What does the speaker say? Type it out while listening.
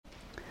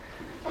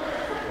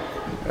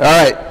All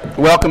right,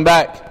 welcome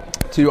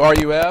back to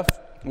RUF.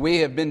 We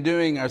have been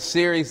doing a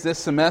series this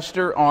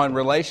semester on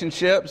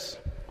relationships.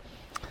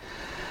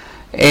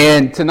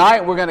 And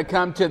tonight we're going to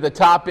come to the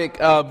topic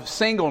of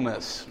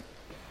singleness.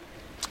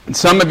 And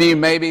some of you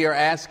maybe are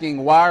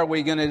asking, why are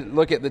we going to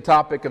look at the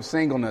topic of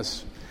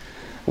singleness?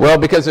 Well,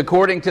 because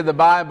according to the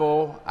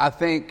Bible, I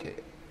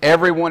think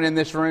everyone in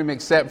this room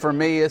except for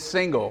me is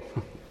single.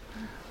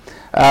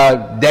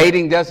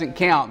 Dating doesn't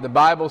count. The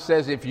Bible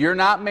says if you're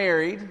not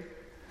married,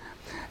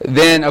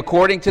 then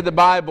according to the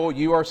Bible,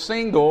 you are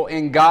single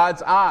in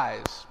God's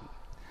eyes.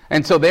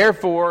 And so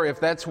therefore, if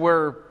that's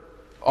where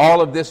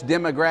all of this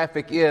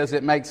demographic is,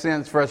 it makes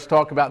sense for us to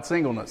talk about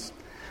singleness.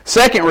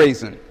 Second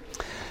reason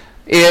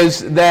is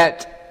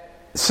that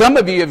some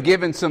of you have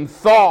given some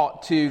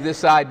thought to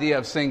this idea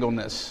of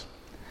singleness.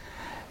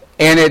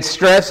 And it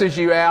stresses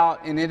you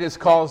out, and it has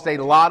caused a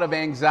lot of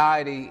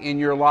anxiety in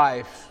your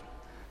life.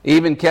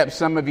 Even kept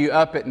some of you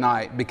up at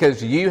night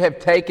because you have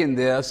taken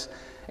this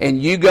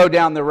and you go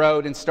down the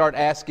road and start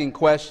asking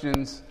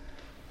questions.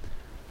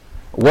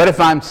 What if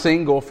I'm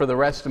single for the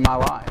rest of my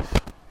life?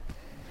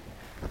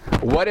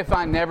 What if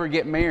I never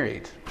get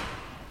married?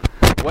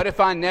 What if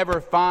I never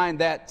find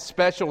that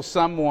special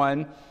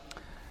someone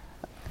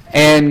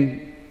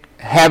and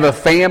have a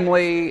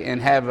family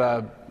and have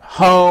a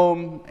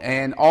home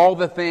and all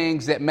the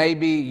things that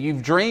maybe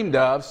you've dreamed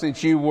of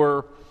since you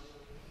were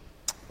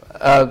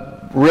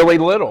really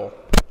little?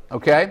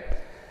 Okay?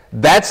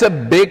 That's a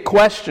big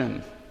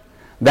question.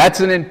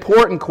 That's an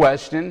important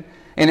question,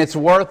 and it's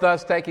worth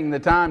us taking the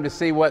time to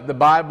see what the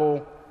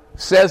Bible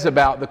says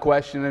about the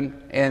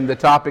question and the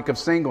topic of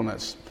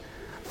singleness.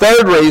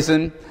 Third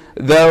reason,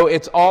 though,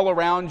 it's all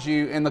around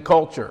you in the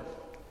culture.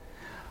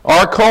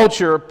 Our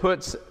culture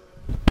puts...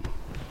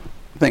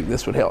 I think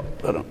this would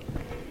help. Hold on.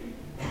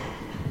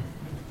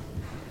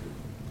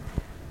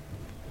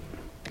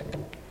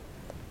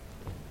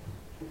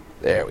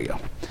 There we go.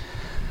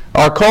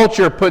 Our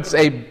culture puts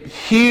a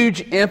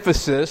huge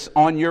emphasis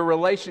on your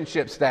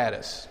relationship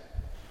status.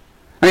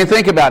 I mean,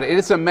 think about it.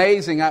 It's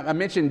amazing. I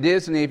mentioned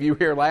Disney, if you were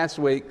here last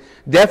week.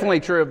 Definitely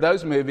true of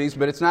those movies,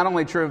 but it's not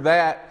only true of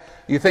that.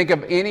 You think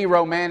of any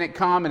romantic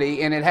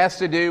comedy, and it has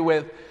to do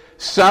with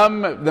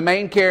the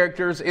main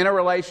characters in a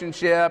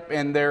relationship,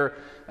 and they're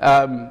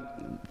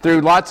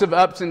through lots of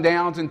ups and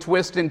downs and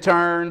twists and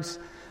turns.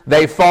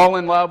 They fall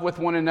in love with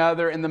one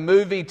another, and the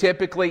movie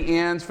typically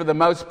ends, for the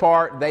most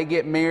part, they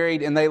get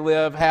married and they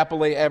live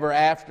happily ever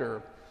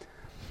after.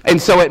 And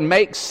so it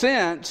makes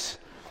sense,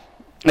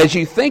 as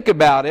you think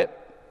about it,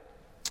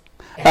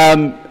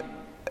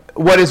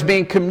 what is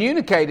being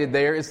communicated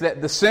there is that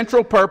the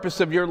central purpose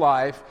of your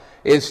life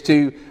is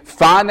to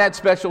find that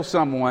special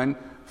someone,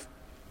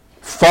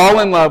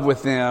 fall in love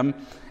with them,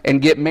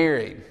 and get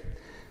married.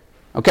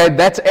 Okay,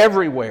 that's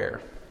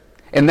everywhere.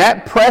 And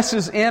that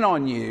presses in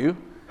on you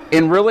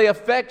and really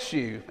affects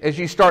you as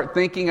you start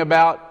thinking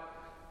about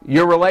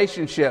your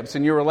relationships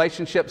and your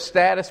relationship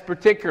status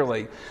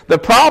particularly. The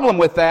problem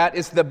with that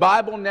is the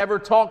Bible never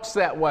talks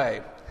that way.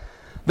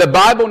 The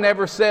Bible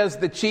never says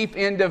the chief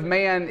end of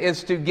man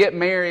is to get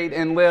married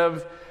and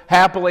live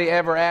happily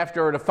ever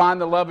after, or to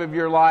find the love of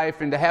your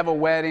life and to have a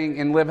wedding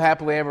and live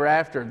happily ever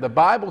after. The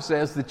Bible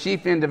says the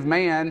chief end of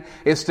man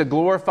is to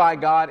glorify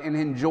God and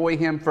enjoy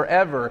Him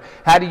forever.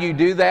 How do you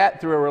do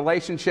that? Through a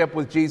relationship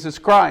with Jesus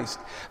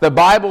Christ. The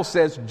Bible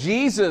says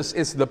Jesus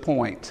is the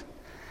point.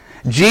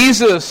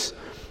 Jesus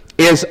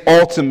is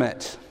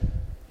ultimate.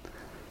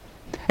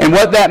 And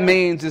what that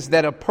means is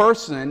that a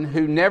person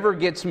who never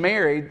gets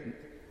married,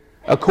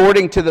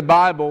 according to the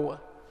Bible,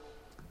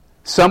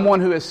 someone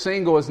who is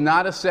single is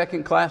not a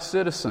second-class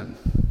citizen.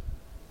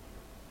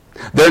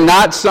 They're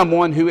not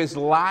someone who is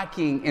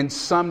lacking in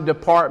some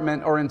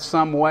department or in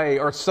some way,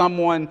 or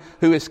someone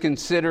who is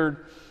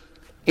considered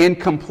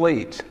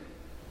incomplete.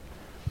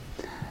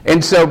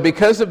 And so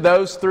because of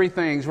those three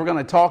things, we're going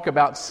to talk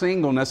about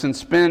singleness and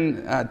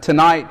spend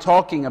tonight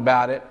talking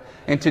about it.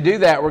 And to do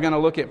that, we're going to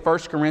look at 1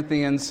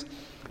 Corinthians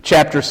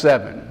chapter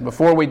 7.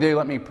 Before we do,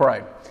 let me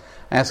pray.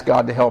 Ask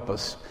God to help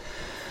us.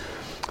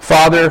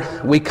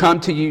 Father, we come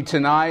to you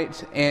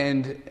tonight,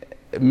 and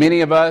many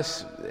of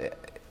us,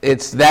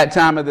 it's that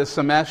time of the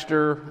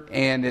semester,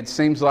 and it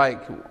seems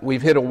like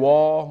we've hit a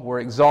wall, we're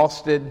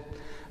exhausted,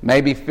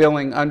 maybe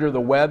feeling under the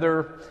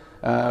weather,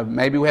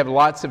 maybe we have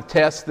lots of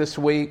tests this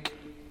week,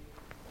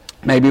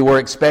 maybe we're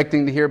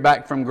expecting to hear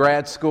back from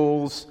grad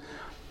schools.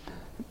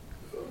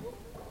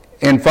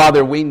 And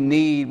Father,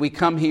 we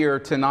come here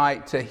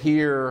tonight to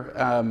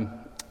hear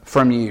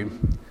from you.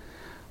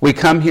 We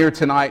come here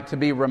tonight to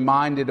be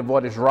reminded of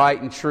what is right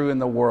and true in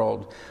the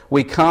world.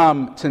 We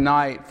come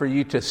tonight for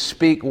you to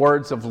speak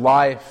words of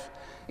life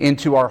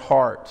into our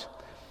heart.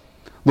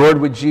 Lord,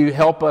 would you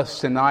help us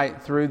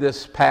tonight through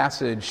this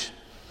passage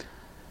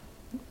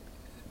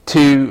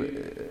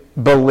to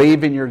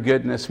believe in your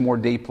goodness more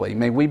deeply.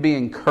 May we be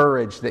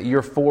encouraged that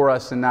you're for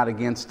us and not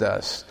against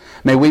us.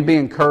 May we be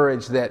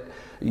encouraged that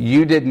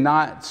you did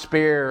not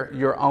spare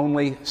your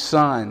only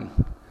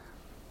Son.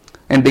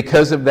 And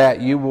because of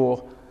that, you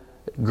will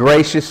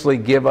graciously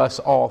give us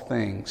all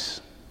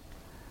things.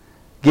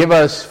 Give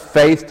us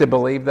faith to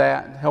believe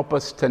that. Help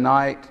us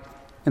tonight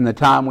in the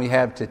time we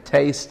have to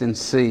taste and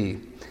see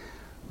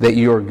that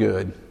you are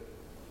good.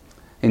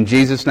 In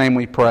Jesus' name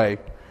we pray.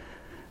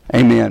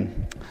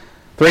 Amen.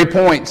 3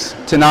 points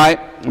tonight.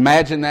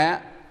 Imagine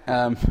that.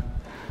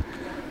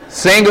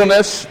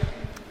 Singleness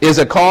is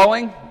a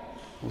calling.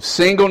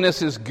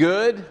 Singleness is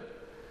good.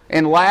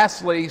 And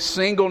lastly,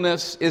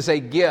 singleness is a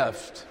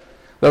gift.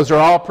 Those are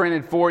all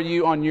printed for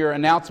you on your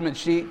announcement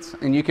sheets,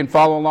 and you can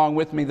follow along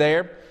with me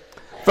there.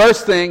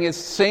 First thing is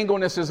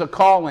singleness is a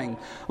calling.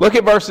 Look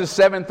at verses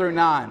 7 through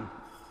 9.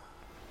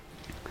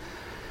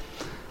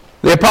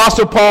 The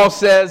Apostle Paul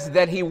says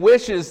that he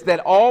wishes that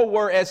all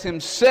were as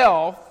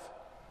himself.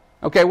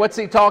 Okay, what's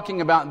he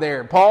talking about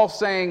there? Paul's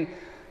saying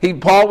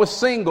Paul was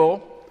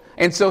single,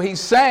 and so he's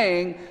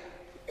saying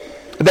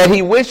that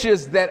he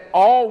wishes that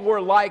all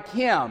were like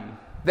him,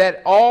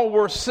 that all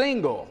were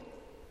single.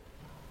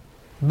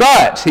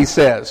 But, he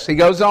says, he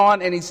goes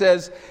on and he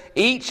says,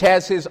 each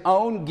has his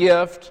own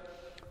gift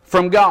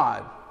from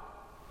God.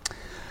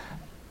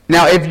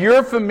 Now, if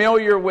you're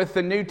familiar with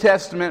the New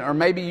Testament, or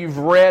maybe you've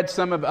read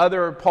some of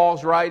other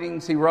Paul's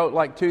writings, he wrote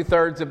like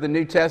 2/3 of the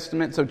New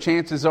Testament, so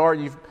chances are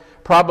you've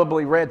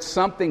probably read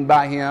something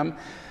by him.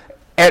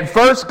 At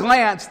first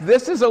glance,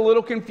 this is a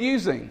little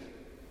confusing.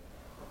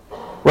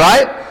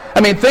 Right?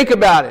 I mean, think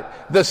about it.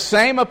 The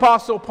same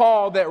Apostle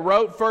Paul that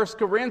wrote 1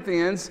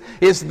 Corinthians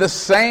is the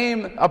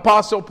same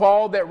Apostle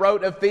Paul that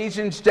wrote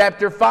Ephesians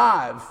chapter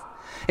 5.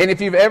 And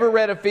if you've ever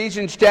read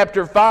Ephesians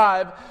chapter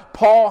 5,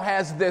 Paul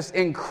has this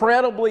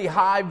incredibly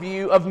high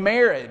view of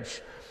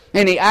marriage.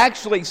 And he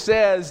actually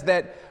says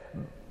that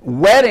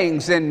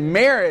weddings and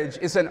marriage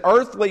is an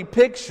earthly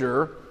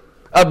picture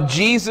of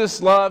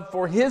Jesus' love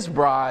for His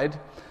bride,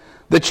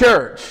 the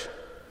church.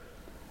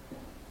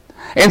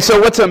 And so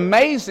what's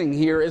amazing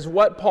here is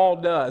what Paul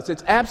does.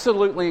 It's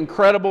absolutely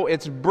incredible.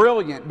 It's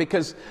brilliant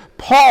because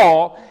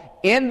Paul,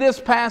 in this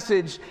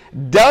passage,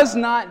 does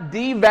not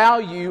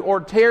devalue or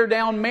tear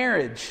down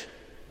marriage.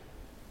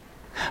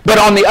 But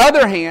on the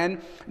other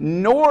hand,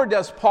 nor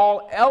does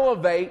Paul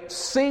elevate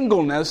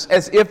singleness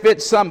as if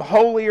it's some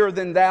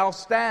holier-than-thou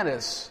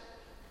status.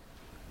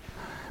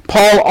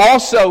 Paul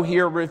also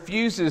here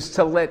refuses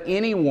to let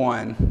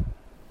anyone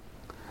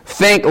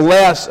think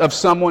less of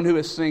someone who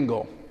is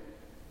single.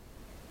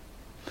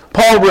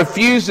 Paul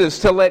refuses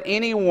to let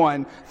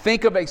anyone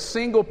think of a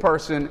single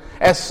person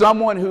as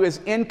someone who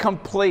is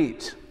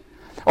incomplete,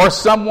 or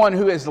someone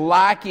who is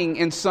lacking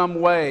in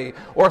some way,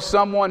 or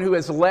someone who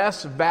is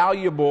less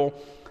valuable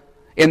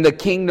in the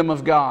kingdom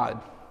of God.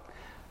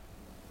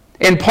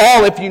 And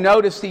Paul, if you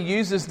notice, he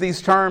uses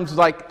these terms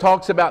like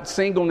talks about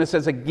singleness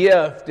as a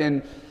gift,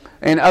 and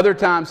other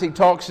times he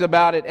talks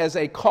about it as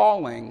a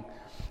calling.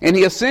 And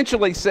he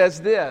essentially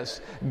says this: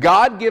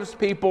 God gives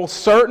people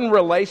certain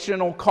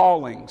relational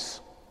callings.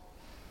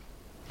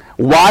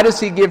 Why does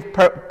He give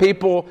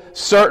people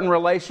certain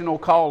relational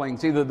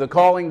callings? Either the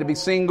calling to be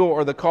single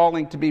or the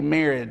calling to be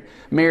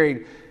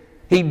married.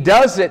 He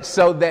does it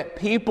so that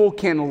people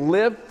can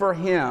live for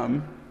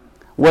Him.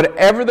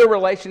 Whatever their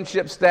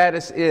relationship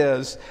status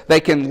is, they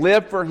can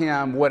live for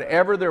Him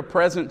whatever their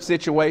present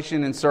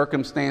situation and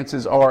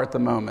circumstances are at the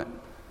moment.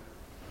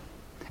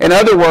 In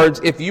other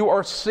words, if you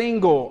are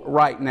single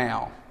right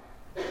now,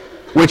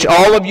 which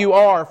all of you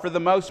are for the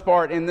most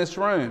part in this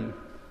room,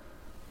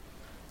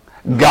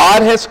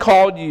 God has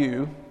called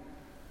you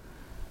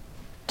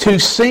to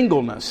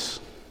singleness.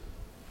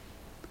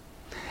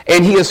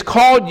 And He has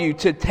called you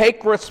to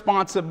take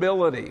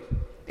responsibility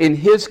in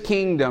His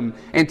kingdom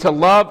and to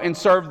love and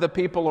serve the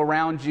people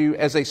around you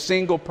as a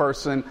single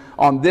person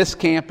on this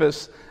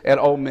campus at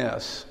Ole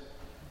Miss.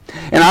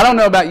 And I don't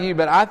know about you,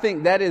 but I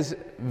think that is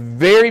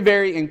very,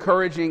 very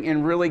encouraging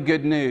and really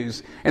good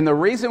news. And the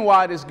reason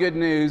why it is good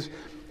news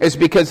is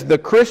because the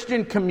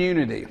Christian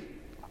community,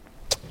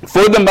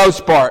 for the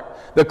most part,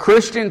 the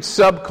Christian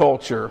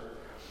subculture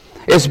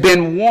has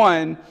been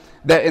one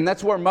that, and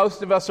that's where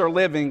most of us are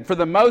living, for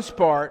the most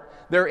part,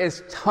 there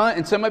is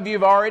and some of you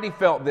have already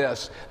felt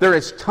this, there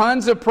is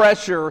tons of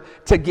pressure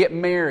to get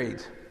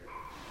married.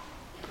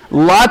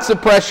 Lots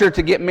of pressure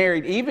to get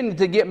married, even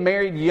to get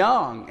married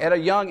young, at a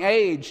young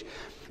age.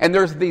 And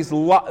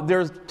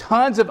there's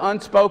tons of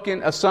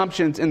unspoken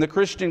assumptions in the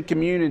Christian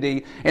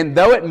community, and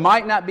though it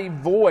might not be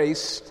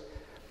voiced,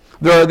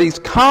 there are these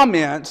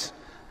comments.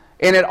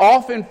 And it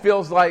often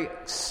feels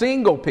like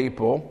single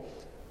people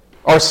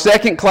are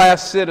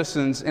second-class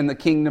citizens in the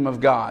kingdom of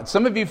God.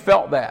 Some of you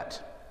felt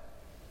that.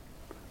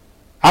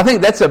 I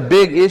think that's a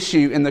big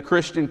issue in the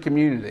Christian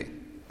community.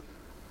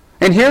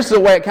 And here's the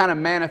way it kind of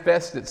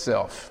manifests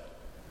itself.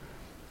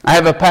 I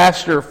have a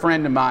pastor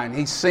friend of mine.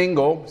 He's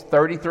single,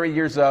 33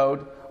 years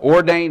old,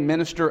 ordained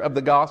minister of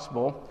the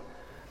gospel.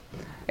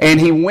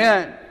 And he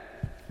went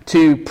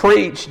to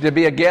preach, to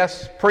be a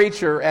guest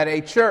preacher at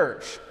a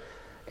church.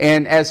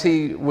 And as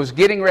he was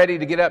getting ready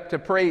to get up to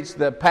preach,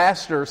 the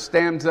pastor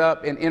stands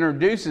up and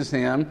introduces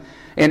him.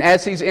 And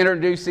as he's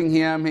introducing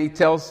him, he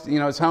tells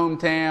his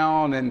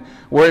hometown and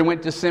where he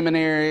went to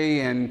seminary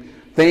and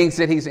things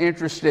that he's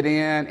interested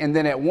in. And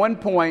then at one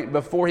point,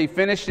 before he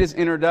finished his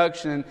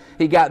introduction,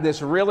 he got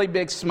this really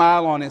big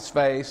smile on his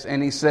face,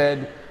 and he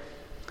said,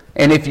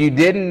 "And if you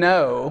didn't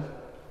know,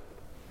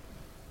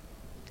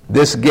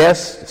 this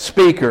guest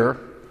speaker,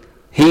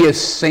 he is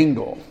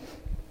single."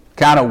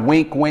 Kind of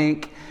wink,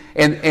 wink.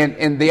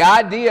 And the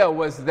idea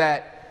was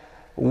that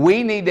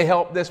we need to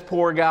help this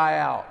poor guy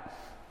out,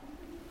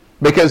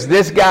 because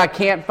this guy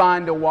can't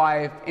find a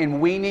wife,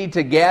 and we need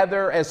to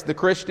gather as the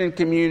Christian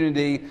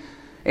community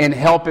and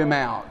help him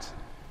out.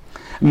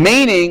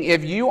 Meaning,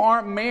 if you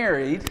aren't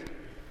married,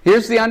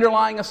 here's the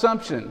underlying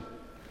assumption,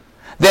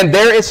 then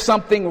there is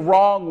something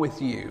wrong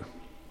with you.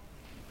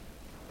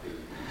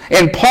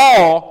 And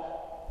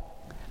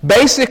Paul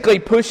basically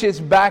pushes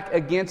back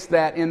against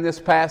that in this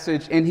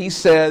passage, and he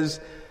says,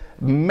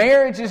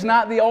 marriage is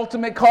not the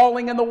ultimate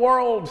calling in the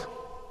world.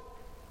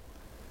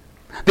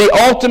 The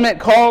ultimate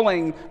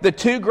calling, the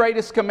two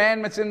greatest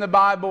commandments in the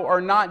Bible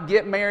are not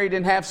get married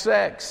and have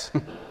sex.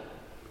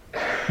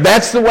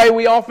 That's the way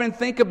we often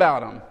think about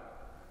them.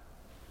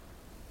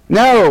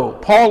 No,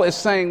 Paul is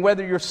saying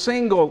whether you're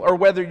single or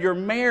whether you're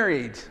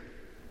married,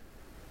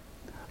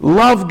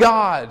 love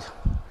God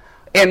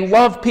and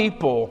love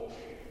people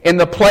in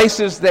the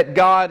places that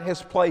God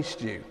has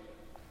placed you.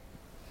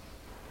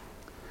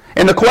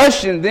 And the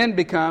question then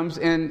becomes,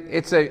 and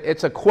it's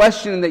a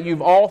question that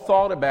you've all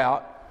thought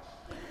about,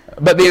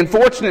 but the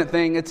unfortunate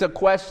thing, it's a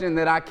question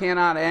that I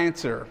cannot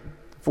answer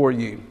for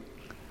you.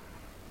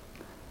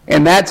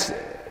 And that's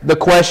the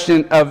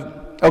question of,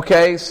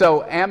 okay,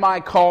 so am I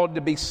called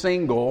to be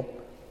single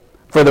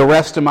for the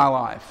rest of my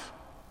life?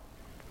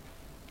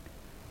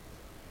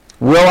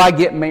 Will I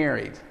get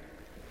married?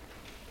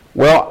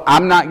 Well,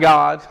 I'm not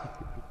God,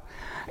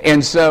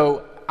 and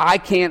so I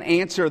can't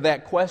answer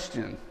that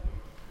question.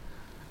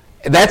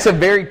 That's a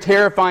very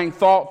terrifying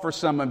thought for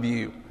some of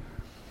you.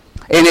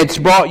 And it's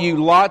brought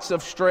you lots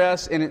of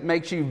stress, and it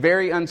makes you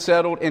very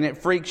unsettled, and it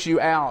freaks you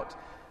out.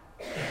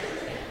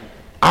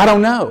 I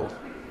don't know.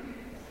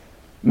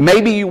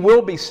 Maybe you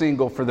will be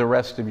single for the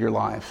rest of your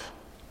life.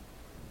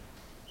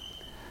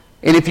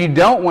 And if you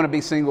don't want to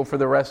be single for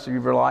the rest of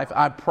your life,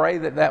 I pray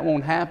that that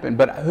won't happen,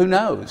 but who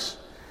knows?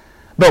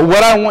 But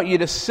what I want you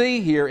to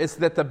see here is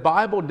that the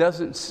Bible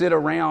doesn't sit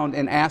around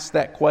and ask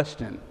that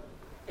question.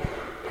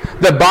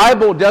 The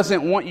Bible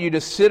doesn't want you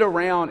to sit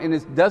around, and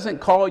it doesn't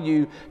call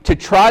you to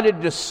try to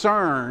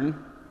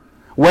discern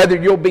whether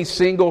you'll be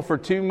single for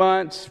 2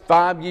 months,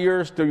 5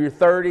 years, till you're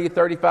 30,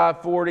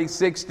 35, 40,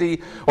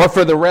 60, or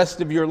for the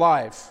rest of your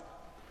life.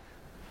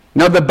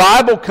 No, the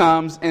Bible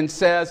comes and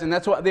says, and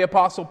that's what the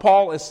Apostle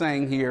Paul is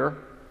saying here,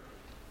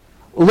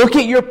 look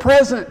at your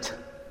present.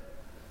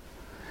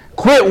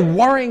 Quit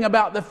worrying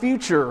about the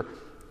future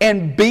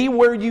and be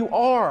where you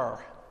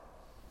are.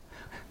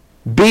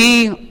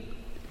 Be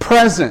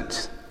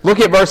present. Look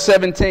at verse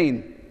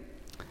 17.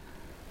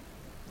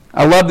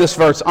 I love this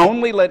verse.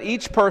 Only let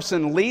each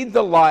person lead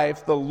the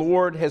life the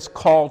Lord has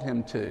called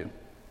him to.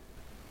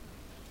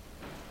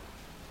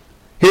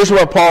 Here's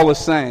what Paul is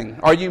saying.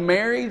 Are you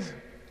married?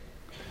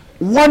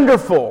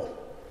 Wonderful.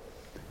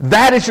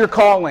 That is your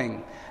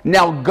calling.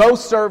 Now go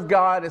serve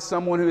God as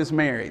someone who is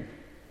married.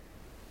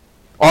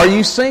 Are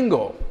you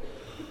single?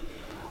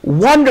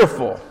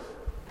 Wonderful.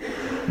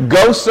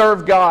 Go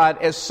serve God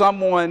as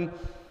someone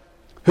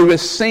who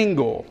is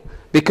single,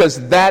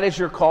 because that is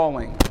your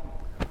calling.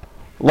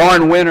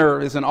 Lauren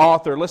Winter is an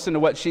author. Listen to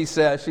what she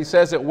says. She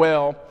says it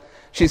well.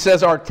 She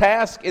says, our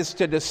task is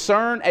to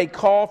discern a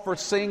call for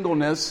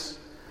singleness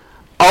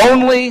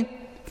only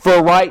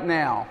for right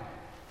now.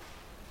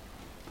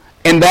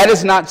 And that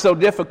is not so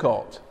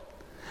difficult.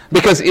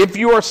 Because if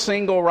you are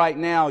single right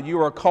now, you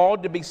are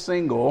called to be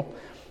single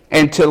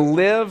and to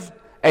live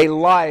a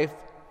life,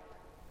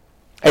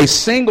 a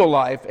single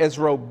life, as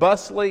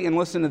robustly, and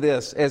listen to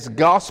this, as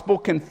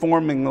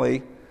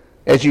gospel-conformingly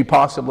as you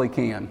possibly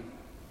can.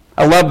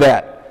 I love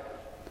that.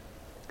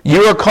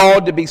 You are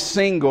called to be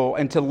single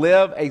and to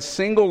live a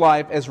single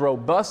life as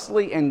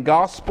robustly and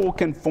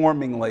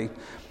gospel-conformingly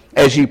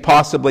as you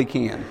possibly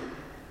can.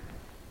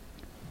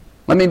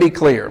 Let me be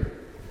clear.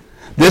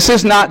 This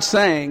is not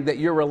saying that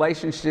your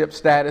relationship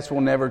status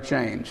will never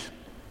change.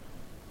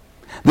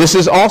 This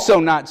is also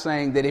not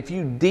saying that if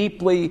you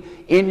deeply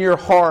in your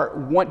heart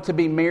want to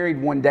be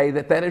married one day,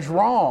 that is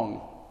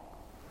wrong.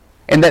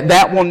 And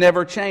that will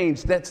never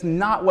change. That's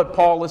not what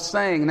Paul is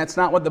saying. And that's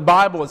not what the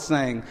Bible is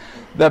saying.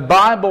 The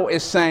Bible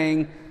is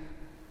saying,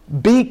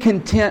 be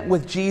content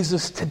with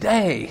Jesus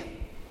today.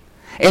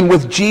 And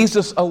with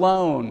Jesus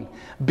alone.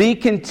 Be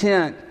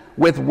content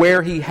with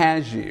where He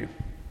has you.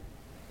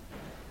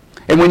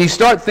 And when you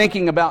start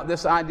thinking about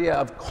this idea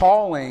of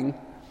calling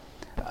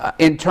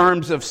in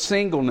terms of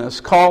singleness,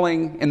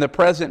 calling in the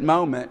present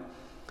moment,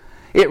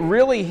 it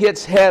really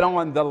hits head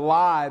on the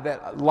lie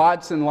that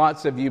lots and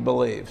lots of you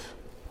believe.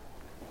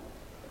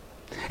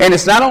 And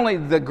it's not only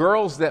the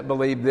girls that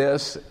believe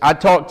this. I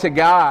talk to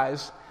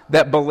guys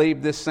that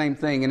believe this same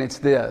thing, and it's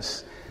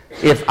this.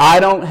 If I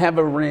don't have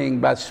a ring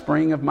by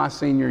spring of my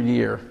senior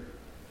year,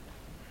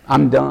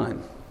 I'm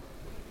done.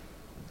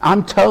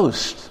 I'm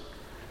toast.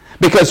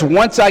 Because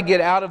once I get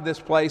out of this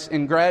place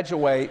and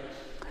graduate,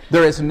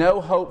 there is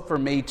no hope for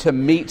me to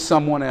meet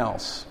someone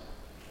else.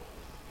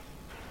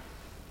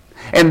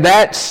 And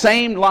that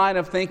same line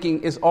of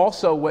thinking is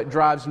also what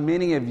drives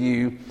many of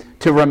you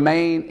to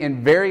remain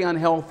in very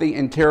unhealthy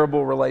and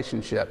terrible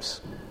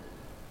relationships.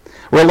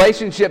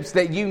 Relationships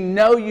that you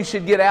know you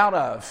should get out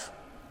of.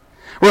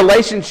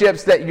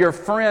 Relationships that your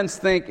friends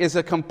think is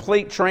a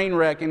complete train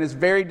wreck and is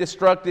very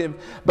destructive,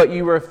 but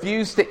you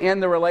refuse to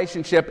end the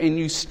relationship and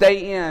you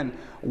stay in.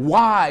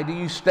 Why do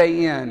you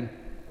stay in?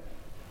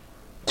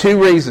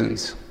 2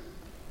 reasons.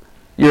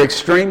 You're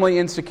extremely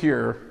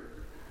insecure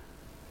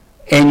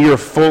and you're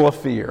full of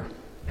fear.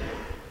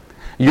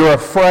 You're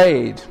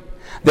afraid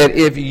that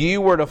if you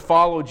were to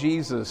follow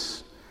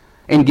Jesus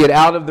and get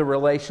out of the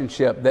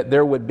relationship, that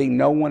there would be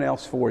no one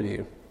else for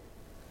you.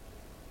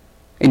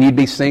 And you'd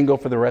be single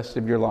for the rest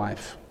of your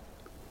life.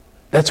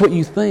 That's what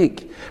you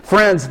think.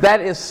 Friends,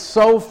 that is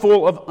so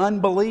full of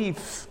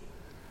unbelief.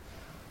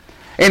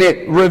 And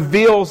it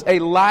reveals a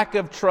lack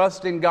of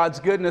trust in God's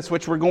goodness,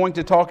 which we're going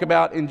to talk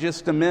about in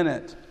just a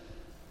minute.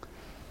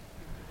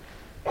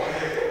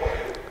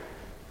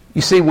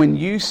 You see, when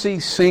you see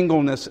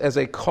singleness as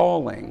a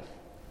calling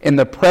in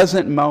the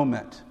present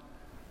moment,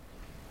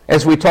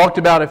 as we talked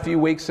about a few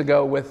weeks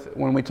ago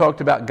when we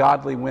talked about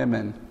godly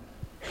women,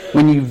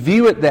 when you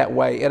view it that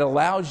way, it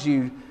allows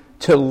you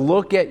to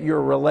look at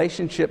your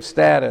relationship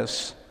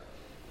status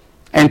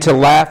and to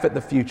laugh at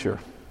the future.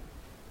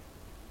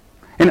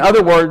 In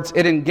other words,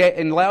 it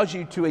allows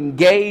you to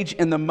engage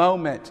in the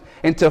moment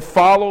and to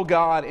follow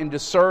God and to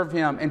serve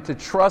Him and to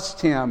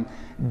trust Him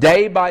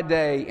day by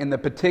day in the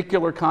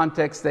particular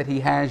context that He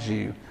has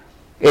you.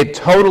 It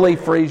totally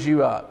frees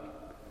you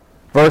up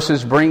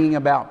versus bringing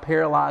about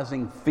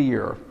paralyzing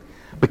fear,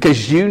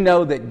 because you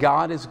know that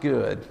God is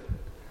good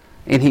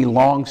and He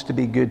longs to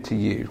be good to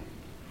you.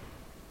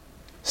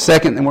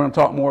 Second, and we're going to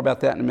talk more about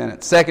that in a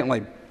minute.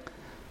 Secondly,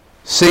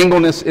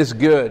 singleness is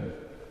good.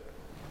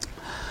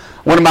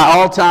 One of my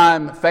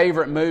all-time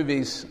favorite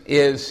movies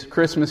is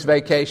Christmas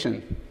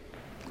Vacation.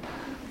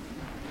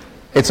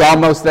 It's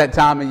almost that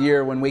time of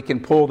year when we can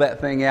pull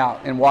that thing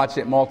out and watch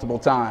it multiple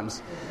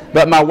times.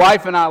 But my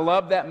wife and I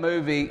love that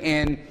movie,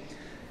 and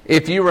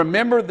if you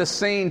remember the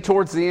scene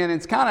towards the end,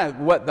 it's kind of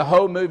what the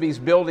whole movie's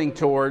building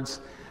towards,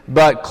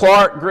 but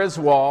Clark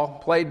Griswold,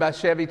 played by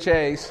Chevy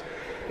Chase,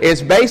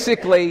 is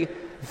basically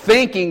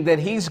thinking that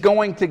he's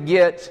going to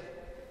get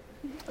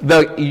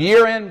the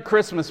year-end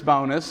Christmas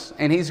bonus,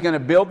 and he's going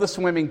to build the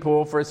swimming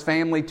pool for his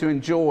family to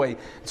enjoy.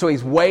 So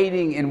he's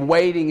waiting and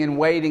waiting and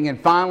waiting, and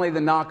finally the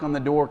knock on the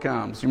door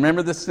comes. You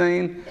remember this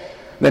scene?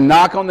 The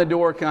knock on the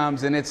door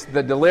comes, and it's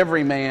the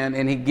delivery man,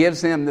 and he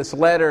gives him this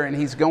letter, and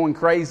he's going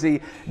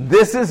crazy.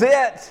 This is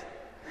it!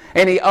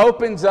 And he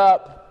opens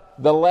up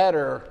the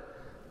letter,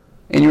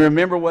 and you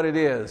remember what it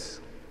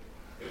is.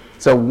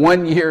 It's a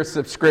 1-year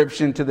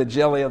subscription to the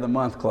Jelly of the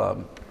Month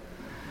Club.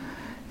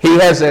 He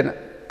has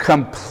a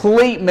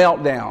complete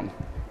meltdown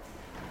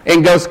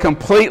and goes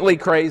completely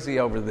crazy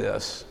over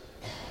this.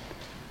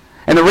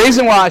 And the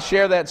reason why I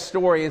share that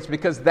story is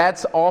because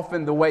that's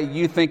often the way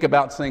you think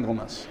about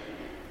singleness.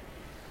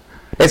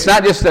 It's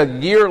not just a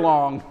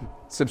year-long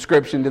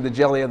subscription to the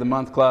Jelly of the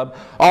Month Club.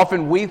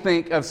 Often we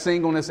think of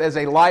singleness as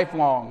a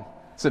lifelong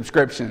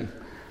subscription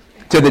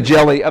to the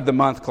Jelly of the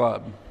Month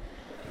Club.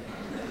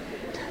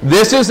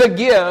 This is a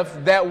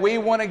gift that we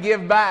want to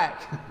give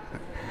back.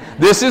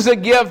 This is a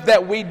gift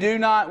that we do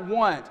not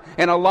want.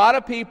 And a lot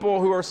of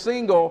people who are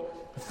single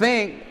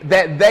think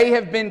that they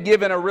have been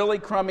given a really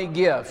crummy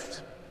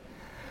gift.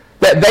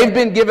 That they've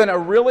been given a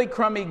really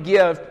crummy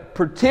gift,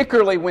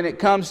 particularly when it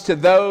comes to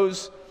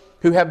those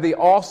who have the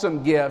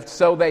awesome gift,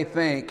 so they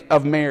think,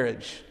 of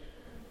marriage.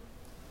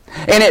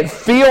 And it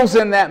feels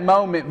in that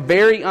moment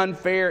very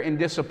unfair and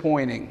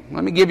disappointing.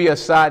 Let me give you a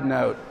side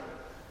note.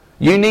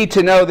 You need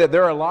to know that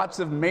there are lots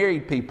of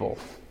married people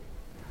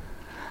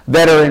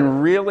that are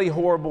in really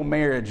horrible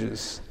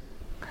marriages,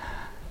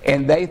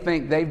 and they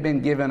think they've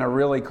been given a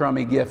really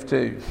crummy gift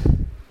too.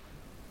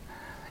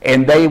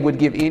 And they would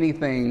give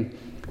anything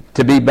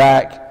to be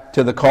back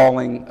to the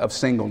calling of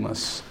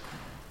singleness.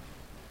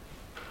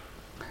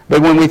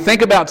 But when we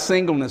think about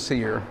singleness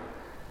here,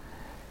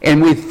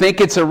 and we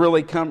think it's a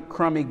really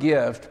crummy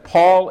gift,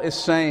 Paul is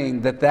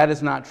saying that that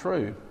is not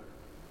true.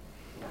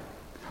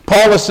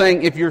 Paul is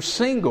saying if you're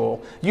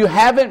single, you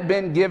haven't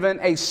been given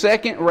a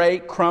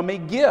second-rate crummy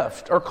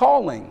gift or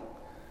calling.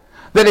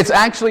 That it's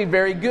actually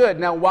very good.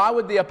 Now, why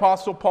would the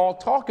Apostle Paul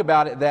talk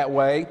about it that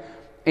way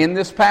in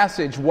this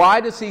passage?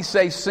 Why does he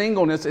say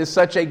singleness is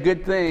such a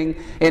good thing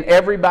and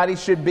everybody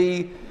should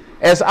be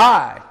as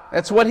I?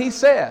 That's what he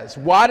says.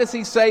 Why does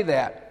he say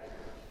that?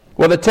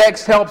 Well, the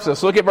text helps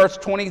us. Look at verse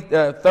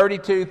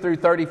 32 through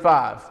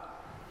 35.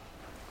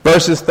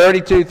 Verses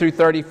 32 through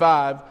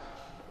 35.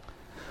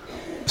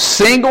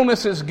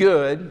 Singleness is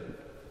good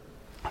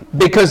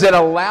because it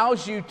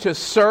allows you to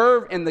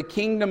serve in the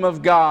kingdom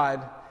of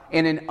God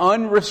in an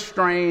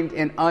unrestrained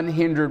and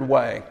unhindered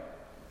way.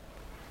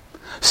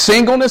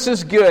 Singleness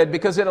is good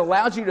because it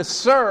allows you to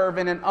serve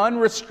in an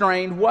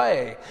unrestrained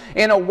way,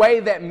 in a way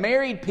that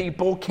married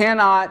people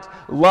cannot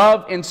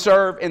love and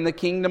serve in the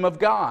kingdom of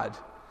God.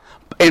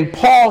 And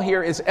Paul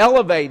here is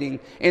elevating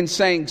and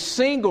saying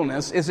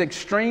singleness is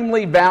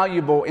extremely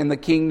valuable in the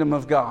kingdom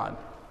of God.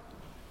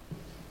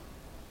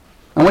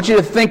 I want you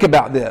to think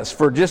about this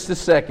for just a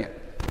second.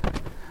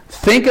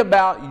 Think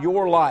about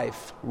your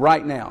life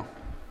right now.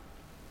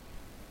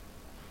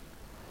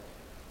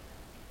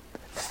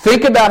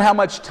 Think about how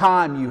much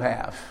time you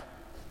have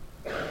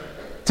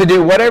to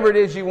do whatever it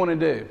is you want to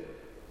do.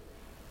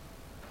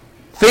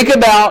 Think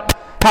about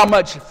how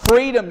much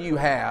freedom you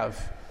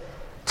have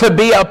to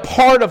be a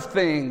part of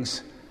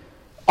things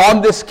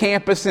on this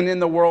campus and in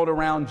the world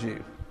around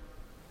you.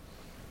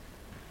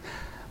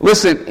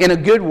 Listen, in a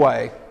good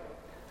way,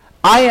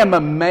 I am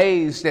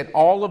amazed at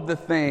all of the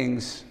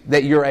things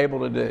that you're able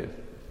to do.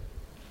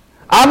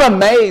 I'm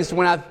amazed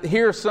when I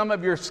hear some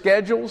of your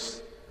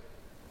schedules.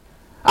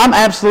 I'm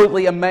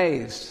absolutely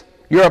amazed.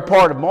 You're a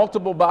part of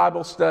multiple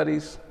Bible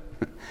studies.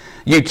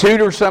 You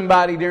tutor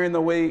somebody during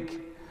the week.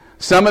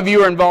 Some of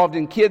you are involved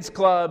in Kids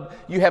Club.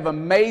 You're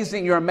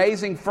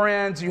amazing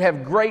friends. You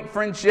have great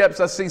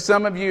friendships. I see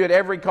some of you at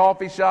every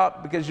coffee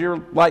shop because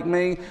you're like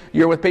me.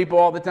 You're with people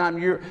all the time.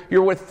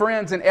 You're with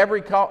friends in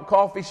every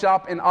coffee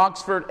shop in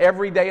Oxford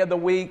every day of the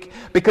week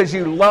because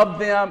you love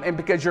them and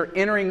because you're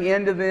entering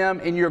into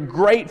them and you're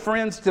great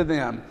friends to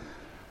them.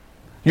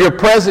 You're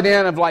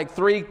president of like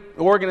 3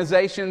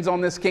 organizations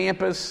on this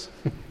campus.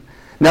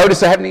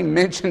 Notice I haven't even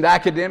mentioned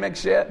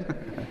academics yet.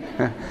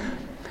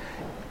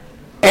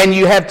 And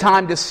you have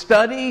time to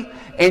study,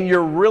 and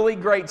you're really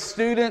great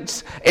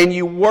students, and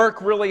you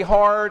work really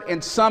hard,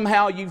 and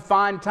somehow you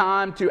find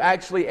time to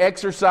actually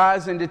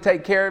exercise and to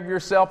take care of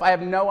yourself. I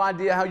have no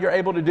idea how you're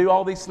able to do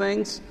all these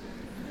things.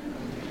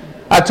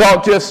 I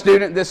talked to a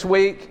student this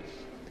week,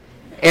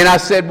 and I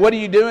said, "What are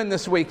you doing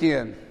this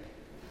weekend?"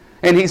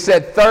 And he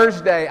said,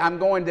 "Thursday, I'm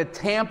going to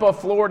Tampa,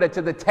 Florida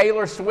to the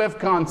Taylor Swift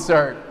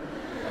concert.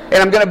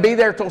 And I'm going to be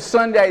there till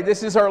Sunday.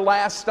 This is our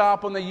last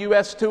stop on the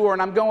U.S. tour."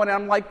 And I'm going, and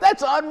I'm like,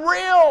 that's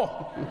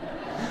unreal.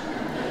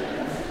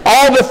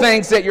 All the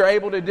things that you're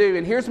able to do.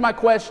 And here's my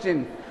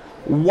question.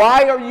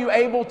 Why are you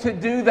able to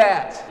do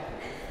that?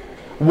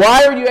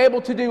 Why are you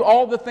able to do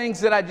all the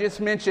things that I just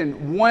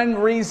mentioned? One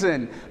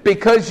reason.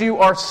 Because you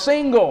are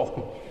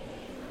single.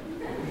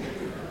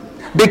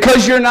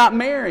 Because you're not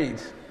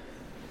married.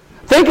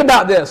 Think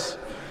about this.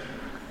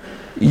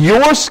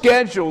 Your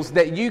schedules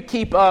that you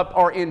keep up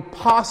are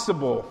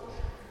impossible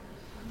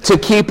to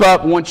keep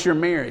up once you're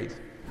married.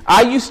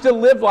 I used to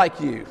live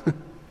like you.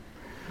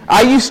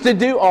 I used to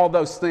do all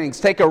those things.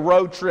 Take a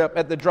road trip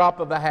at the drop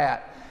of a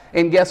hat.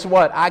 And guess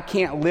what? I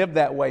can't live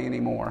that way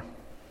anymore.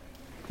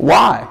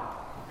 Why?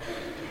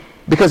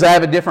 Because I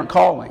have a different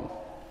calling.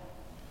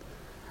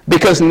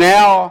 Because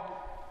now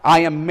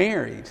I am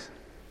married.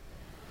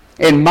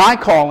 And my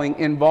calling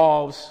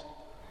involves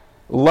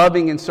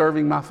loving and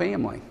serving my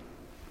family.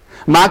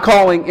 My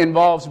calling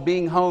involves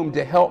being home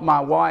to help my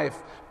wife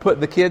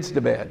put the kids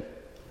to bed,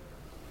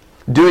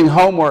 doing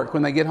homework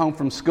when they get home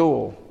from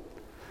school,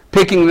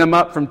 picking them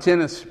up from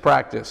tennis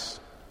practice,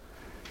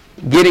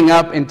 getting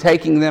up and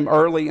taking them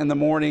early in the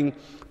morning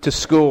to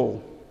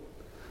school,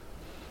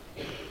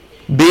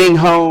 being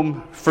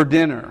home for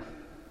dinner.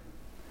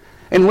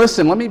 And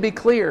listen, let me be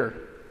clear.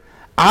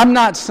 I'm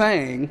not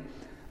saying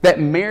that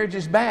marriage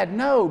is bad.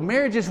 No,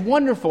 marriage is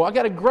wonderful. I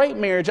got a great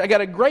marriage. I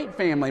got a great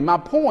family. My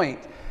point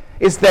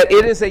is that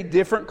it is a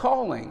different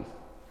calling.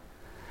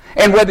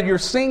 And whether you're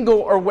single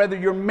or whether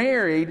you're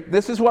married,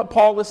 this is what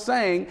Paul is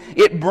saying,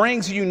 it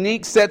brings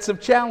unique sets of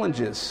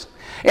challenges.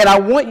 And I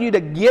want you to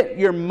get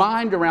your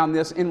mind around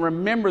this and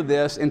remember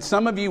this, and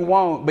some of you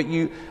won't, but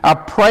I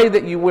pray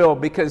that you will,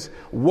 because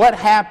what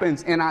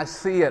happens, and I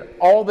see it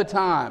all the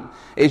time,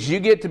 is you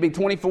get to be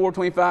 24,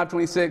 25,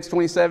 26,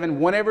 27,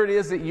 whenever it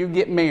is that you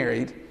get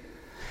married,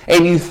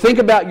 and you think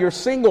about your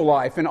single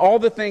life and all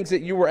the things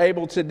that you were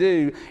able to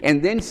do,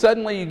 and then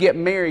suddenly you get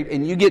married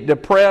and you get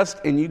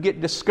depressed and you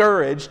get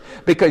discouraged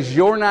because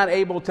you're not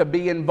able to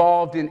be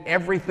involved in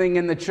everything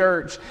in the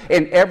church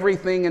and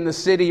everything in the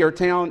city or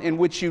town in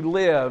which you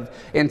live.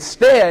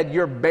 Instead,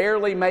 you're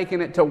barely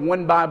making it to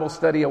one Bible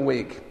study a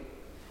week.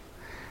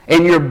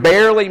 And you're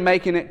barely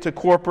making it to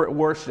corporate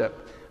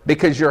worship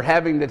because you're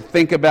having to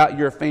think about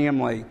your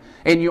family.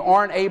 And you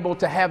aren't able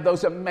to have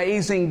those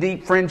amazing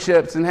deep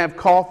friendships and have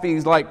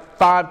coffees like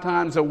 5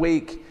 times a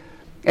week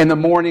in the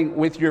morning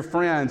with your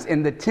friends.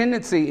 And the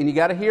tendency, and you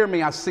got to hear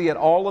me, I see it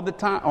all the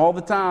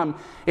time,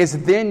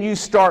 is then you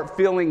start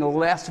feeling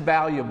less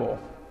valuable.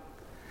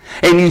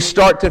 And you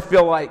start to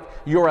feel like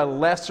you're a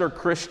lesser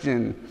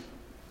Christian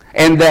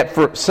and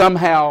that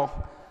somehow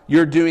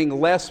you're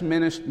doing less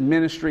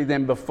ministry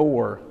than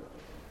before.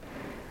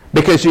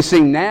 Because you see,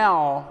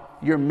 now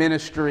your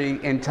ministry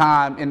and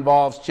time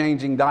involves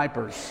changing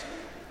diapers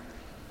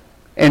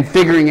and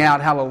figuring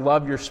out how to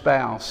love your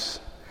spouse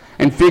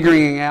and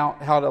figuring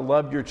out how to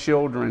love your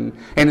children.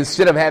 And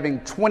instead of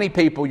having 20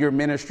 people you're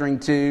ministering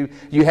to,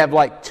 you have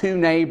like 2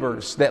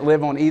 neighbors that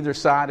live on either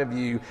side of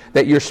you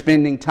that you're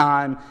spending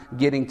time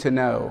getting to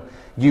know.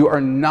 You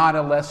are not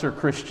a lesser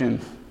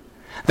Christian.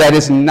 That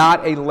is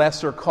not a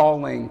lesser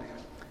calling.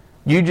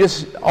 You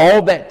just,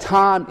 all that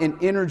time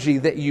and energy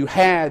that you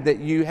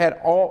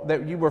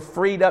were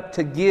freed up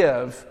to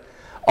give,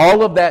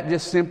 all of that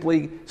just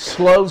simply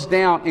slows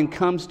down and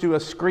comes to a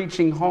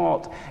screeching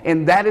halt.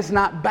 And that is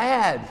not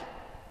bad.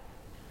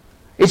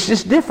 It's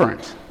just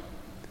different.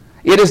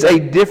 It is a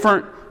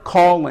different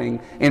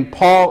calling. And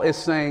Paul is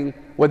saying,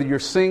 whether you're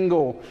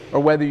single or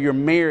whether you're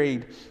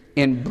married,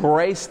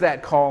 embrace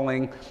that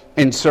calling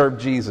and serve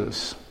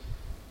Jesus.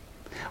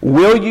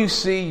 Will you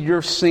see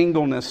your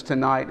singleness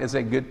tonight as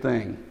a good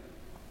thing?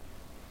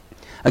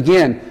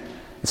 Again,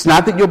 it's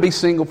not that you'll be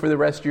single for the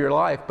rest of your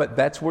life, but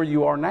that's where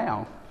you are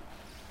now.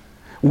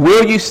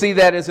 Will you see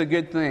that as a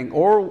good thing?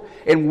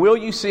 And will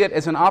you see it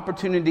as an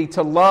opportunity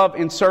to love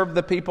and serve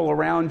the people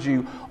around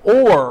you?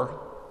 Or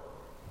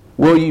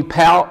will you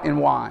pout and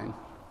whine?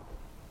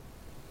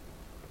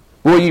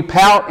 Will you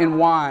pout and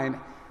whine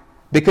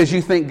because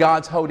you think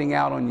God's holding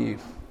out on you?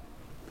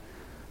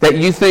 That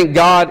you think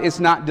God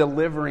is not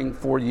delivering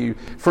for you?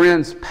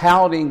 Friends,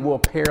 pouting will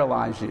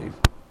paralyze you.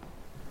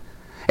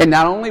 And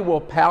not only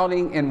will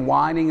pouting and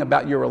whining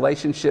about your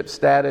relationship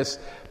status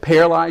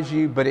paralyze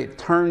you, but it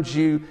turns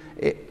you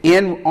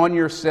in on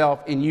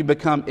yourself and you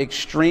become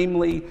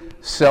extremely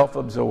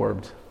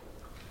self-absorbed.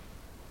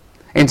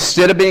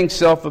 Instead of being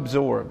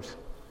self-absorbed,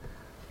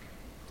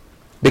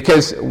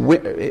 because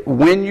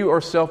when you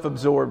are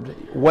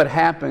self-absorbed, what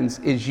happens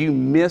is you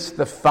miss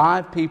the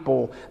 5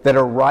 people that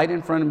are right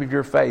in front of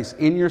your face,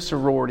 in your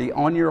sorority,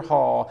 on your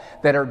hall,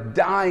 that are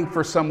dying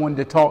for someone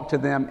to talk to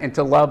them and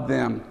to love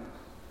them.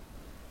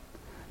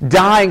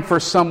 Dying for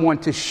someone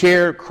to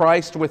share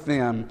Christ with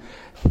them,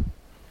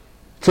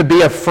 to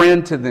be a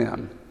friend to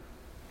them.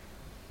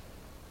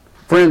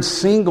 Friends,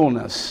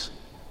 singleness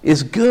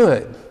is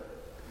good.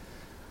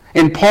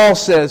 And Paul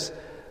says,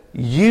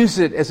 use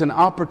it as an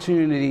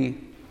opportunity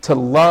to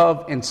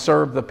love and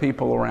serve the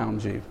people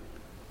around you.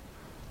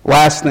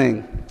 Last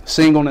thing,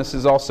 singleness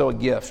is also a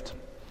gift.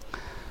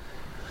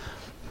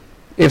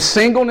 If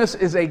singleness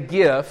is a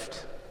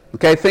gift,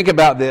 okay, think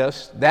about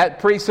this. That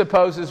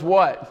presupposes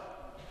what?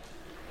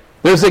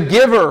 There's a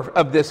giver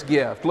of this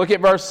gift. Look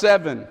at verse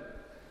 7.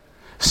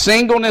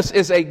 Singleness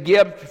is a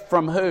gift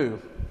from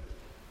who?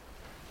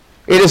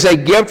 It is a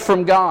gift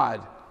from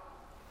God.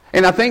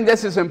 And I think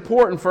this is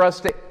important for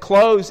us to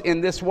close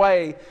in this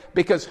way,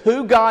 because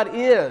who God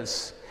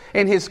is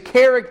and His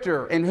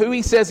character and who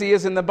He says He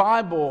is in the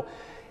Bible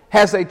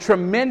has a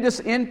tremendous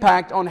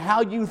impact on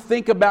how you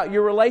think about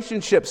your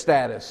relationship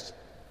status.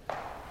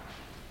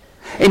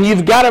 And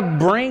you've got to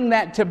bring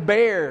that to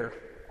bear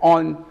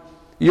on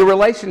your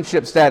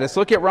relationship status.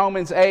 Look at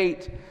Romans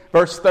 8,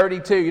 verse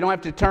 32. You don't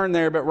have to turn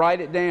there, but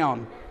write it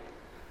down.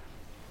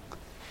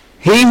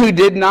 He who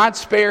did not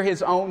spare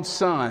His own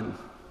Son,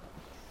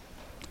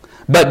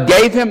 but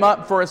gave Him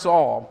up for us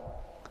all,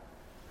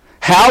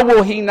 how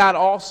will He not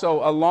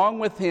also, along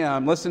with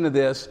Him, listen to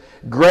this,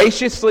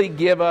 graciously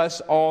give us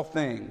all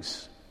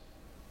things?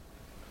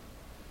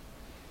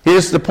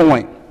 Here's the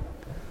point.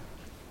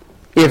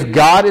 If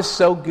God is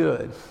so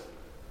good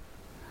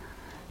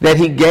that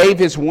He gave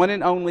His one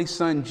and only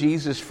Son,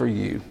 Jesus, for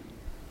you,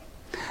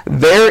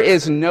 there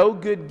is no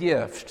good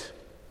gift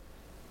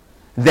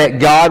that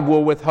God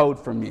will withhold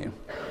from you.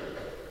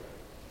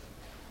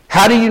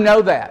 How do you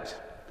know that?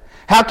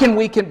 How can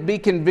we be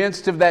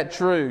convinced of that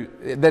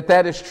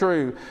is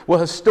true? Well,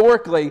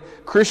 historically,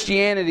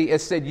 Christianity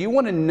has said, you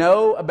want to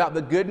know about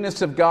the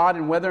goodness of God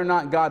and whether or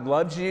not God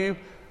loves you?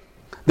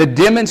 The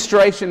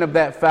demonstration of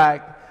that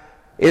fact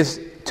is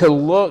to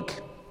look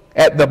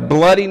at the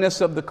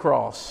bloodiness of the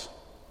cross.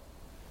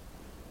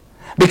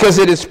 Because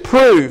it is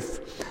proof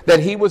that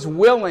He was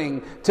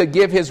willing to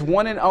give His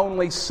one and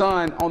only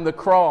Son on the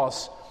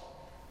cross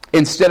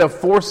instead of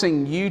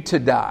forcing you to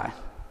die.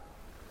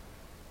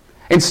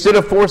 Instead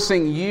of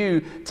forcing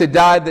you to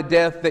die the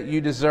death that you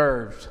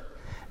deserved.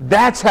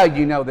 That's how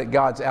you know that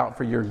God's out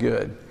for your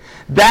good.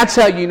 That's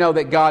how you know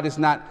that God is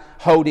not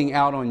holding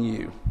out on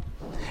you.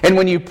 And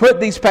when you put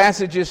these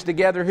passages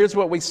together, here's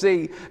what we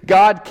see.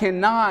 God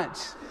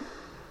cannot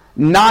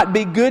not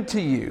be good to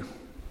you.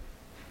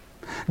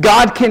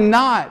 God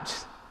cannot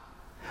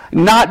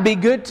not be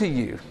good to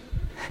you.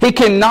 He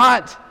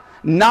cannot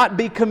not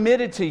be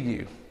committed to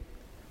you.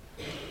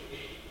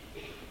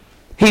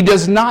 He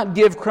does not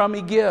give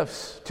crummy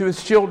gifts to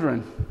His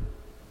children.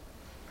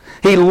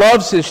 He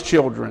loves His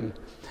children.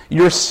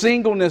 Your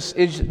singleness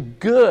is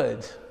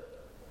good.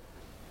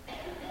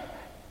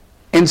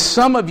 And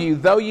some of you,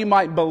 though you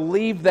might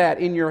believe that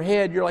in your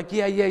head, you're like,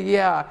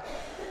 yeah.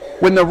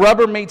 When the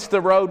rubber meets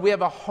the road, we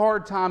have a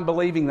hard time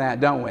believing that,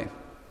 don't we?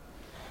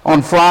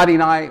 On Friday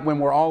night when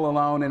we're all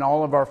alone and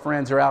all of our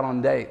friends are out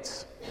on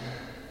dates.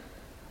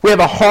 We have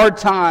a hard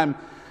time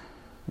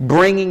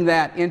bringing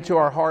that into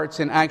our hearts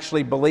and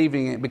actually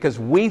believing it, because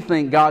we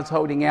think God's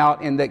holding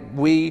out and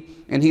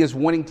He is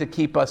wanting to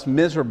keep us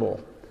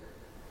miserable.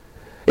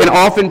 And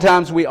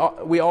oftentimes we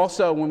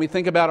also, when we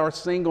think about our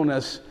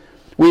singleness,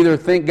 we either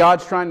think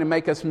God's trying to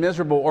make us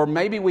miserable, or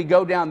maybe we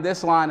go down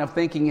this line of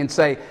thinking and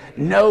say,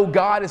 no,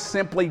 God is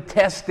simply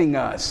testing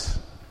us.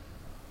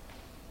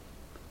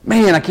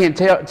 Man, I can't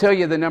tell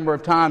you the number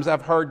of times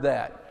I've heard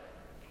that.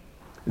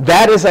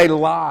 That is a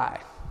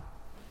lie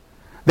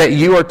that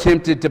you are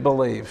tempted to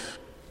believe.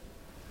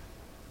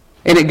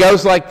 And it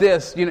goes like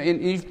this. You know,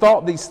 and you've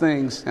thought these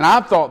things, and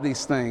I've thought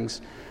these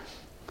things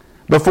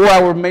before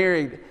I was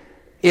married.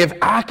 If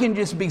I can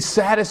just be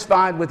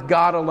satisfied with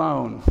God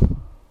alone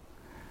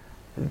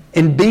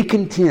and be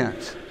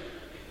content,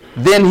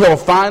 then He'll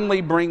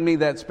finally bring me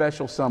that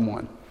special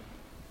someone.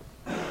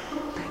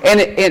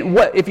 And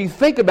what if you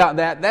think about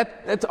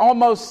that's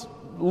almost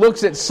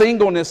looks at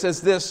singleness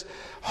as this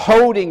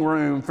holding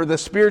room for the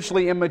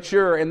spiritually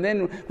immature. And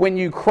then when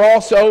you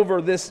cross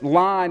over this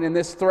line and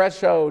this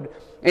threshold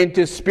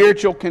into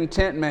spiritual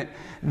contentment,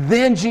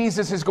 then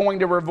Jesus is going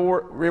to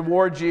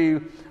reward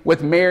you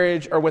with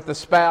marriage or with a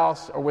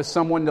spouse or with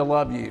someone to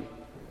love you.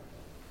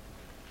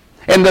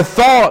 And the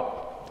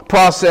thought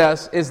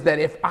process is that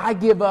if I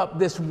give up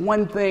this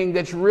one thing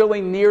that's really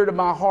near to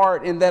my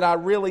heart and that I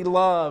really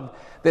love,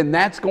 then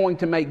that's going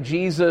to make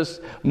Jesus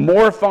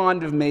more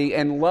fond of me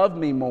and love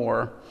me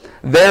more.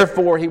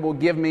 Therefore, He will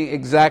give me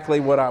exactly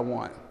what I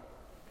want.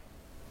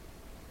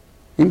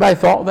 Anybody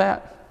thought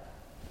that?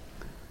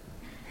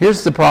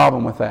 Here's the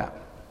problem with that.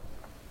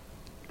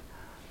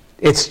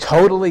 It's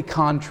totally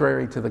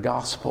contrary to the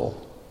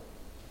gospel.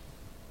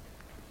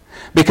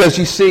 Because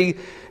you see,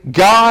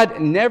 God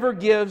never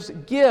gives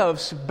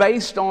gifts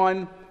based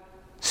on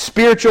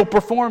spiritual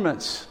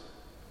performance.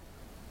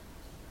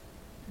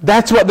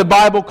 That's what the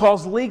Bible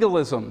calls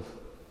legalism.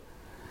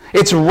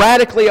 It's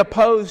radically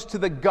opposed to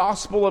the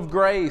gospel of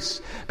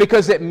grace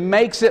because it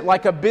makes it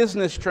like a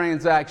business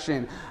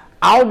transaction.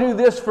 I'll do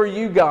this for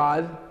you,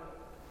 God.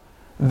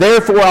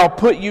 Therefore, I'll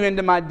put you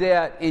into my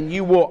debt and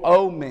you will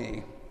owe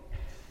me.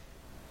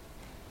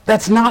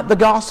 That's not the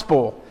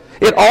gospel.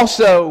 It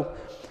also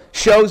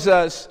shows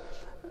us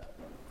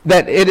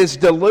that it is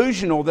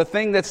delusional. The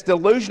thing that's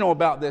delusional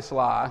about this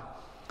lie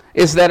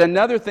is that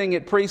another thing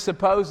it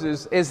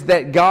presupposes is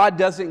that God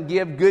doesn't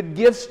give good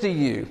gifts to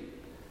you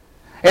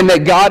and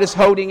that God is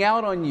holding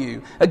out on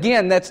you.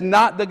 Again, that's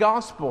not the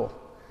gospel.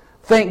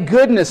 Thank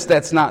goodness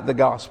that's not the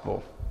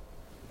gospel.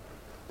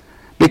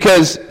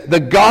 Because the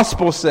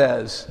gospel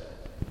says,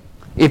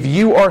 if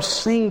you are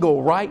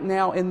single right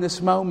now in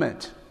this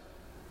moment,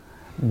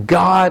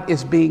 God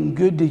is being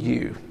good to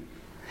you.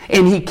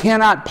 And He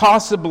cannot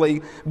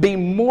possibly be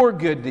more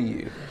good to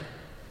you.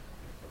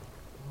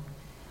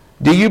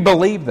 Do you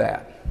believe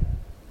that?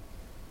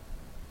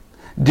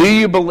 Do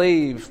you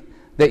believe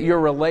that your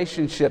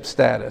relationship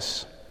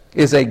status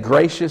is a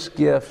gracious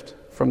gift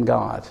from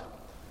God?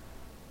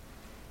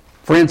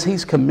 Friends,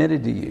 He's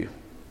committed to you.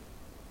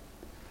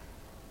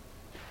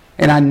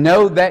 And I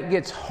know that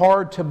gets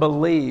hard to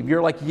believe.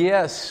 You're like,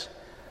 yes,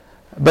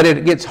 but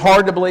it gets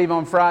hard to believe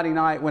on Friday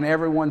night when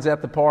everyone's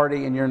at the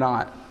party and you're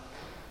not.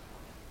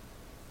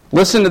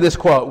 Listen to this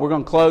quote. We're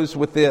going to close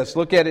with this.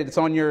 Look at it. It's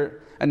on your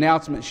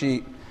announcement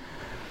sheet.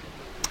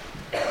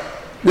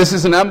 This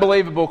is an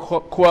unbelievable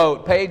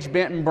quote. Paige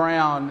Benton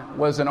Brown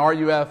was an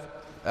RUF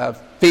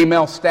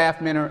female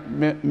staff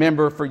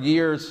member for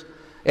years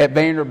at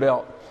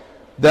Vanderbilt.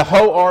 The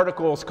whole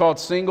article is called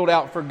Singled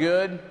Out for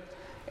Good,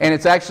 and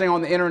it's actually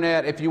on the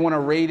internet if you want to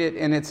read it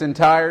in its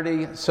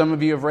entirety. Some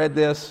of you have read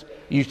this.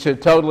 You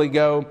should totally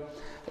go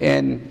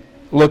and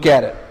look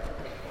at it.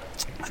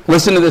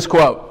 Listen to this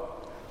quote.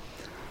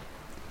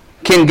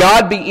 Can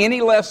God be any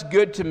less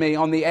good to me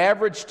on the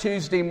average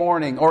Tuesday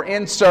morning, or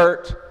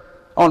insert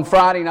on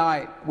Friday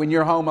night when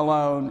you're home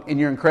alone and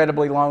you're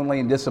incredibly lonely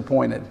and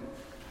disappointed?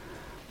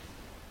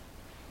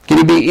 Can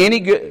He be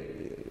any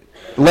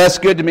less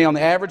good to me on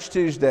the average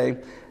Tuesday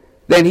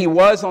than He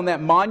was on that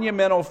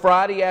monumental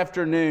Friday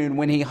afternoon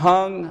when He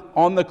hung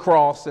on the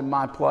cross in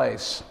my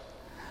place?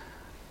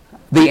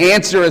 The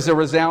answer is a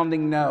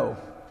resounding no.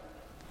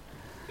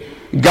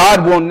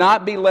 God will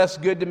not be less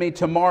good to me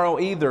tomorrow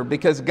either,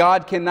 because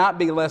God cannot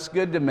be less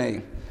good to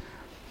me.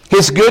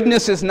 His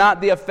goodness is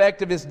not the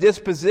effect of His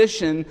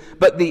disposition,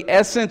 but the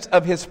essence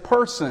of His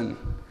person.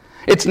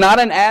 It's not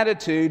an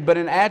attitude, but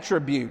an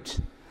attribute.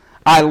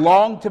 I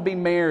long to be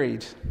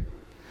married.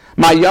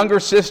 My younger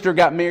sister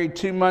got married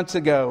 2 months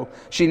ago.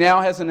 She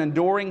now has an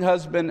adoring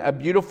husband, a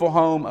beautiful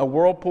home, a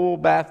whirlpool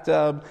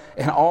bathtub,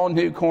 and all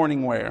new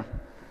Corningware.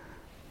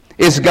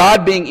 Is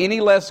God being any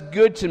less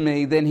good to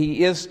me than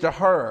He is to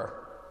her?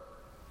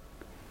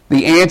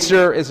 The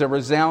answer is a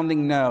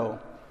resounding no.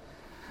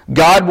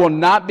 God will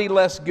not be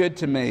less good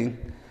to me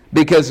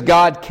because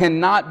God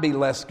cannot be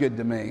less good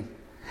to me.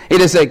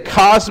 It is a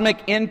cosmic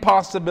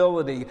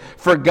impossibility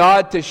for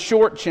God to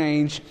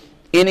shortchange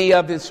any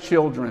of His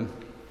children.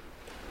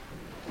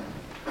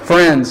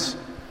 Friends,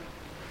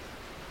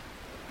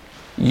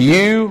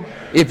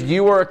 if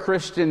you are a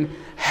Christian,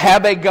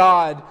 have a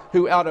God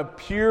who out of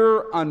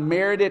pure,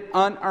 unmerited,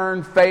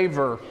 unearned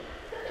favor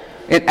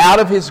and out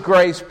of His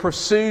grace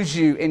pursues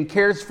you and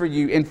cares for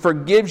you and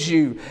forgives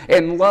you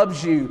and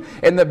loves you.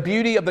 And the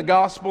beauty of the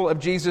gospel of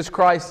Jesus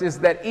Christ is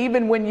that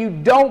even when you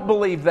don't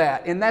believe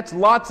that, and that's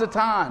lots of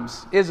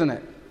times, isn't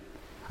it?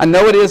 I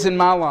know it is in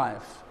my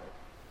life.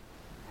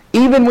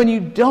 Even when you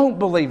don't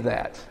believe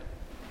that,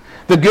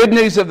 the good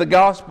news of the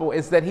gospel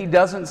is that He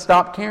doesn't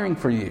stop caring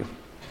for you.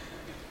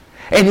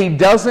 And He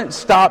doesn't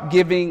stop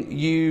giving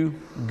you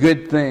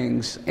good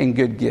things and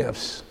good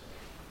gifts.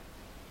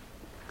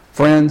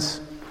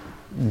 Friends,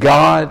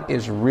 God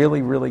is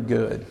really, really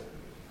good.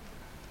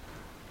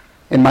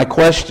 And my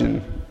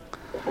question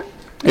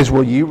is,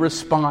 will you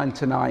respond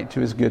tonight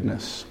to His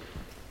goodness?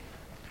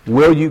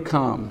 Will you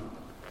come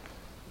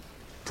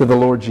to the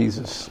Lord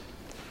Jesus?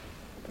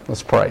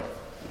 Let's pray.